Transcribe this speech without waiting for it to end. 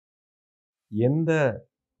எந்த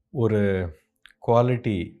ஒரு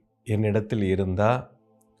குவாலிட்டி என்னிடத்தில் இருந்தால்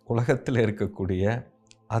உலகத்தில் இருக்கக்கூடிய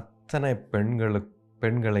அத்தனை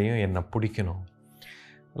பெண்களையும் என்னை பிடிக்கணும்,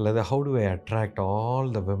 அல்லது how to I attract all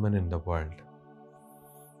the women in the world?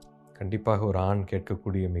 கண்டிப்பாக ஒரு ஆண்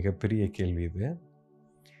கேட்கக்கூடிய மிகப்பெரிய கேள்வி இது.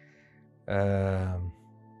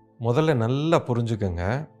 முதல்ல நல்லா புரிஞ்சுக்கங்க,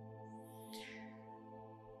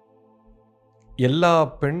 எல்லா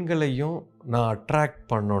பெண்களையும் நான் அட்ராக்ட்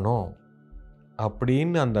பண்ணணும்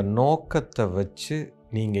அப்படின்னு அந்த நோக்கத்தை வச்சு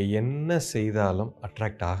நீங்கள் என்ன செய்தாலும்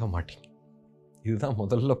அட்ராக்ட் ஆக மாட்டீங்க. இதுதான்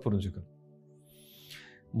முதல்ல புரிஞ்சுக்கணும்.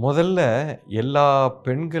 முதல்ல எல்லா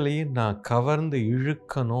பெண்களையும் நான் கவர்ந்து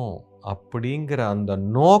இழுக்கணும் அப்படிங்கிற அந்த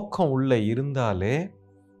நோக்கம் உள்ள இருந்தாலே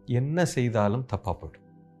என்ன செய்தாலும் தப்பாக போய்டும்.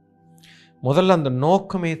 முதல்ல அந்த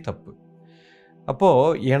நோக்கமே தப்பு.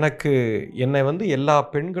 அப்போது என்னை எல்லா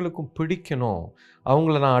பெண்களுக்கும் பிடிக்கணும்,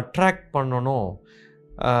 அவங்கள நான் அட்ராக்ட் பண்ணணும்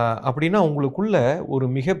அப்படின்னா உங்களுக்குள்ள ஒரு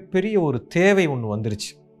மிகப்பெரிய ஒரு தேவை ஒன்று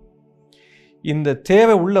வந்துருச்சு. இந்த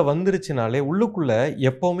தேவை உள்ளே வந்துருச்சுனாலே உள்ளுக்குள்ளே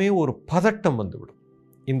எப்போவுமே ஒரு பதட்டம் வந்துவிடும்.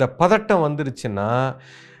 இந்த பதட்டம் வந்துருச்சுன்னா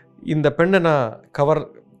இந்த பெண்ணை நான்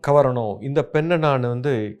கவரணும், இந்த பெண்ணை நான்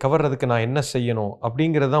கவர்றதுக்கு நான் என்ன செய்யணும்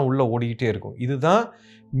அப்படிங்கிறது தான் உள்ளே ஓடிக்கிட்டே இருக்கும். இதுதான்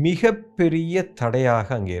மிகப்பெரிய தடையாக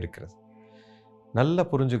அங்கே இருக்கிறது. நல்லா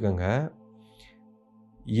புரிஞ்சுக்கோங்க,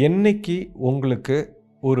 என்னைக்கு உங்களுக்கு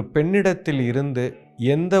ஒரு பெண்ணிடத்தில் இருந்து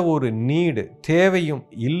எந்த ஒரு தேவையும்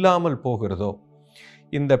இல்லாமல் போகிறதோ,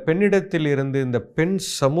 இந்த பெண்ணிடத்தில் இருந்து, இந்த பெண்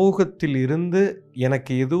சமூகத்தில் இருந்து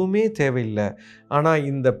எனக்கு எதுவுமே தேவையில்லை, ஆனால்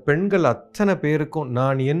இந்த பெண்கள் அத்தனை பேருக்கும்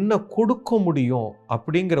நான் என்ன கொடுக்க முடியும்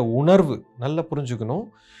அப்படிங்கிற உணர்வு, நல்லா புரிஞ்சுக்கணும்,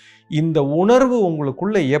 இந்த உணர்வு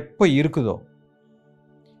உங்களுக்குள்ளே எப்போ இருக்குதோ,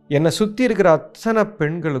 என்னை சுற்றி இருக்கிற அத்தனை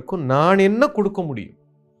பெண்களுக்கும் நான் என்ன கொடுக்க முடியும்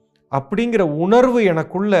அப்படிங்கிற உணர்வு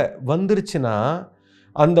எனக்குள்ளே வந்துருச்சுன்னா,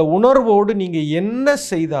 அந்த உணர்வோடு நீங்கள் என்ன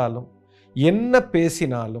செய்தாலும், என்ன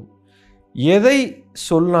பேசினாலும், எதை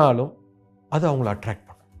சொன்னாலும் அது அவங்கள அட்ராக்ட்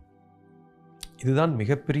பண்ணும். இதுதான்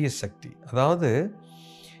மிகப்பெரிய சக்தி. அதாவது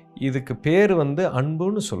இதுக்கு பேர்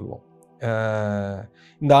அன்புன்னு சொல்லுவோம்.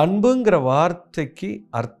 இந்த அன்புங்கிற வார்த்தைக்கு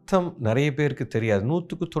அர்த்தம் நிறைய பேருக்கு தெரியாது.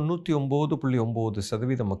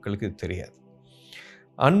 99.9% மக்களுக்கு இது தெரியாது.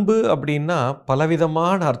 அன்பு அப்படின்னா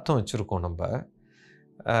பலவிதமான அர்த்தம் வச்சுருக்கோம். நம்ம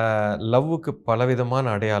லவ்வுக்கு பலவிதமான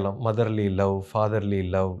அடையாளம், motherly love, fatherly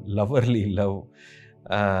love, லவர்லி love,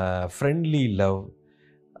 friendly love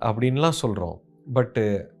அப்படின்லாம் சொல்கிறோம். பட்டு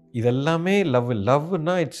இதெல்லாமே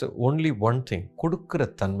லவ்னா இட்ஸ் ஒன்லி ஒன் திங், கொடுக்குற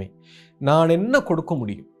தன்மை. நான் என்ன கொடுக்க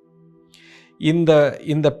முடியும்,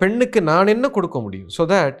 இந்த பெண்ணுக்கு நான் என்ன கொடுக்க முடியும், ஸோ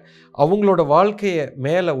தட் அவங்களோட வாழ்க்கையை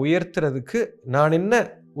மேலே உயர்த்துறதுக்கு நான் என்ன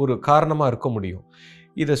ஒரு காரணமாக இருக்க முடியும்.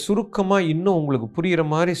 இதை சுருக்கமாக இன்னும் உங்களுக்கு புரிகிற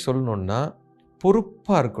மாதிரி சொல்லணுன்னா,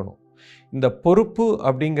 பொறுப்பாக இருக்கணும். இந்த பொறுப்பு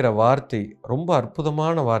அப்படிங்கிற வார்த்தை ரொம்ப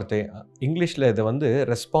அற்புதமான வார்த்தை. இங்கிலீஷில் இதை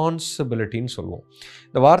ரெஸ்பான்சிபிலிட்டின்னு சொல்லுவோம்.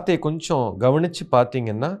 இந்த வார்த்தையை கொஞ்சம் கவனித்து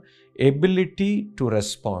பார்த்தீங்கன்னா, எபிலிட்டி டு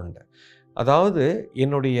ரெஸ்பாண்ட். அதாவது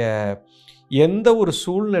என்னுடைய எந்த ஒரு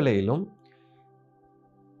சூழ்நிலையிலும்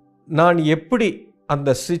நான் எப்படி அந்த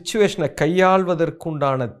சிச்சுவேஷனை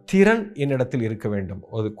கையாள்வதற்குண்டான திறன் என்னிடத்தில் இருக்க வேண்டும்.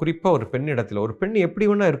 அது குறிப்பாக ஒரு பெண்ணிடத்தில், ஒரு பெண் எப்படி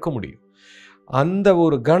வேணால் இருக்க முடியும். அந்த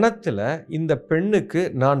ஒரு கணத்தில் இந்த பெண்ணுக்கு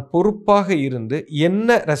நான் பொறுப்பாக இருந்து என்ன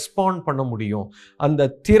ரெஸ்பாண்ட் பண்ண முடியும், அந்த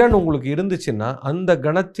திறன் உங்களுக்கு இருந்துச்சுன்னா அந்த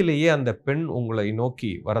கணத்திலேயே அந்த பெண் உங்களை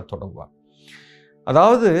நோக்கி வர தொடங்குவார்.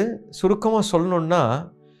 அதாவது சுருக்கமாக சொல்லணுன்னா,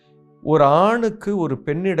 ஒரு ஆணுக்கு ஒரு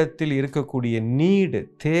பெண்ணிடத்தில் இருக்கக்கூடிய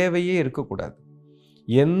தேவையே இருக்கக்கூடாது.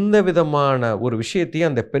 எந்த விதமான ஒரு விஷயத்தையும்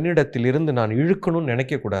அந்த பெண்ணிடத்தில் இருந்து நான் இழுக்கணும்னு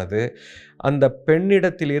நினைக்கக்கூடாது. அந்த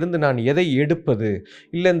பெண்ணிடத்தில் இருந்து நான் எதை எடுப்பது,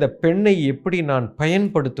 இல்லை இந்த பெண்ணை எப்படி நான்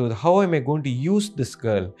பயன்படுத்துவது, how am I going to use this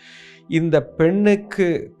girl, இந்த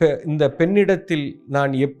பெண்ணிடத்தில்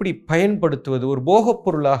நான் எப்படி பயன்படுத்துவது, ஒரு போகப்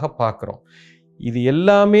பொருளாக பார்க்குறோம். இது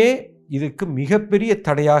எல்லாமே இதுக்கு மிகப்பெரிய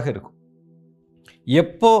தடையாக இருக்கும்.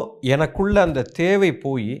 எப்போ எனக்குள்ள அந்த தேவை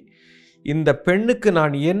போய் இந்த பெண்ணுக்கு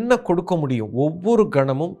நான் என்ன கொடுக்க முடியும், ஒவ்வொரு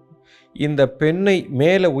கணமும் இந்த பெண்ணை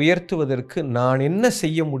மேலே உயர்த்துவதற்கு நான் என்ன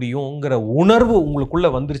செய்ய முடியுங்கிற உணர்வு உங்களுக்குள்ளே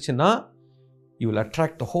வந்துருச்சுன்னா, you will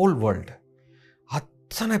attract the whole world.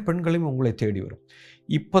 அத்தனை பெண்களையும் உங்களை தேடி வரும்.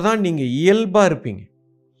 இப்போ தான் நீங்கள் இயல்பாக இருப்பீங்க.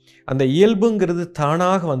 அந்த இயல்புங்கிறது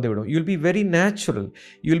தானாக வந்துவிடும். You will be very natural,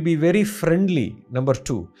 you will be very friendly. Number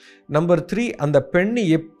 2. Number 3, அந்த பெண்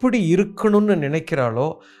எப்படி இருக்கணும்னு நினைக்கிறாளோ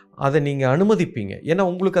அதை நீங்கள் அனுமதிப்பீங்க. ஏன்னா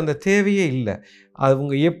உங்களுக்கு அந்த தேவையே இல்லை.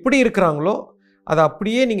 அவங்க எப்படி இருக்கிறாங்களோ அதை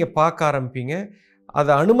அப்படியே நீங்கள் பார்க்க ஆரம்பிப்பீங்க,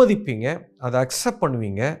 அதை அனுமதிப்பீங்க, அதை அக்செப்ட்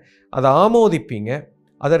பண்ணுவீங்க, அதை ஆமோதிப்பீங்க.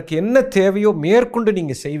 அதற்கு என்ன தேவையோ மேற்கொண்டு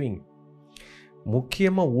நீங்கள் செய்வீங்க.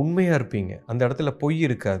 முக்கியமாக உண்மையாக இருப்பீங்க. அந்த இடத்துல பொய்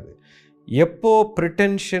இருக்காது. எப்போ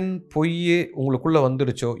ப்ரிட்டென்ஷன் பொய் உங்களுக்குள்ளே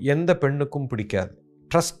வந்துடுச்சோ எந்த பெண்ணுக்கும் பிடிக்காது.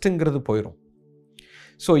 ட்ரஸ்ட்டுங்கிறது போயிடும்.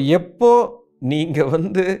 ஸோ எப்போ நீங்கள்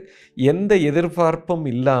எந்த எதிர்பார்ப்பும்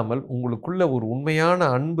இல்லாமல் உங்களுக்குள்ள ஒரு உண்மையான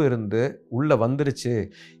அன்பு இருந்து உள்ளே வந்துடுச்சு,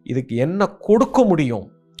 இதுக்கு என்ன கொடுக்க முடியும்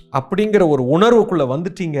அப்படிங்கிற ஒரு உணர்வுக்குள்ளே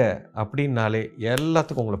வந்துட்டீங்க அப்படின்னாலே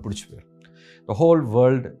எல்லாத்துக்கும் உங்களை பிடிச்சி போயிடும். The whole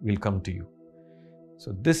world will come to you. So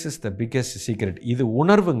this is the biggest secret. இது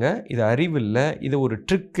உணர்வுங்க, இது அறிவு இல்லை, இது ஒரு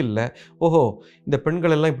ட்ரிக் இல்லை. ஓஹோ, இந்த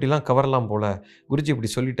பெண்களெல்லாம் இப்படிலாம் கவரலாம் போல், குருஜி இப்படி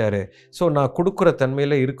சொல்லிட்டாரு, ஸோ நான் கொடுக்குற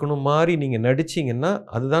தன்மையில் இருக்கணும் மாதிரி நீங்கள் நடிச்சிங்கன்னா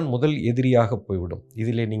அதுதான் முதல் எதிரியாக போய்விடும்.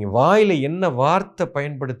 இதில் நீங்கள் வாயில் என்ன வார்த்தை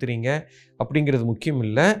பயன்படுத்துகிறீங்க அப்படிங்கிறது முக்கியம்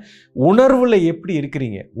இல்லை, உணர்வில் எப்படி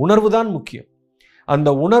இருக்கிறீங்க, உணர்வு தான் முக்கியம். அந்த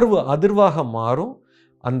உணர்வு அதிர்வாக மாறும்.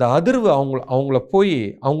 அந்த அதிர்வு அவங்கள போய்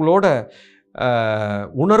அவங்களோட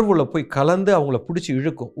உணர்வில் போய் கலந்து அவங்கள பிடிச்சி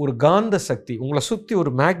இழுக்கும். ஒரு காந்த சக்தி உங்களை சுற்றி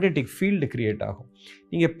ஒரு மேக்னெட்டிக் ஃபீல்டு கிரியேட் ஆகும்.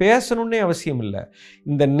 நீங்கள் பேசணுன்னே அவசியம் இல்லை,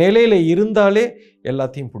 இந்த நிலையில் இருந்தாலே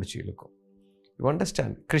எல்லாத்தையும் பிடிச்சி இழுக்கும். You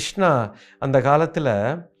understand? கிருஷ்ணா அந்த காலத்தில்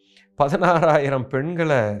 16,000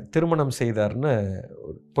 பெண்களை திருமணம் செய்தார்னு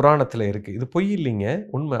ஒரு புராணத்தில் இருக்குது. இது பொய் இல்லைங்க,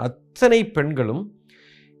 உண்மை. அத்தனை பெண்களும்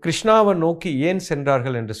கிருஷ்ணாவை நோக்கி ஏன்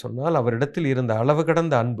சென்றார்கள் என்று சொன்னால் அவரிடத்தில் இருந்த அளவு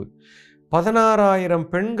கடந்த அன்பு. 16,000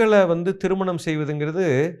 பெண்களை திருமணம் செய்வதுங்கிறது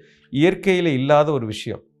இயற்கையில் இல்லாத ஒரு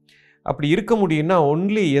விஷயம். அப்படி இருக்க முடியும்னா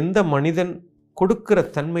ஒன்லி எந்த மனிதன் கொடுக்கிற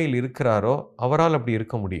தன்மையில் இருக்கிறாரோ அவரால் அப்படி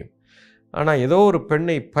இருக்க முடியும். ஆனால் ஏதோ ஒரு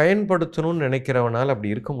பெண்ணை பயன்படுத்தணும்னு நினைக்கிறவனால்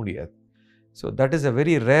அப்படி இருக்க முடியாது. So that is a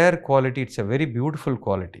very rare quality, it's a very beautiful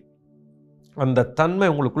quality. அந்த தன்மை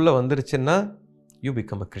உங்களுக்குள்ளே வந்துருச்சுன்னா யூ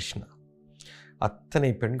பிகம் அ கிருஷ்ணா.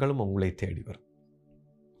 அத்தனை பெண்களும் உங்களை தேடி வரும்.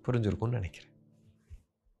 புரிஞ்சிருக்கும்னு நினைக்கிறேன்.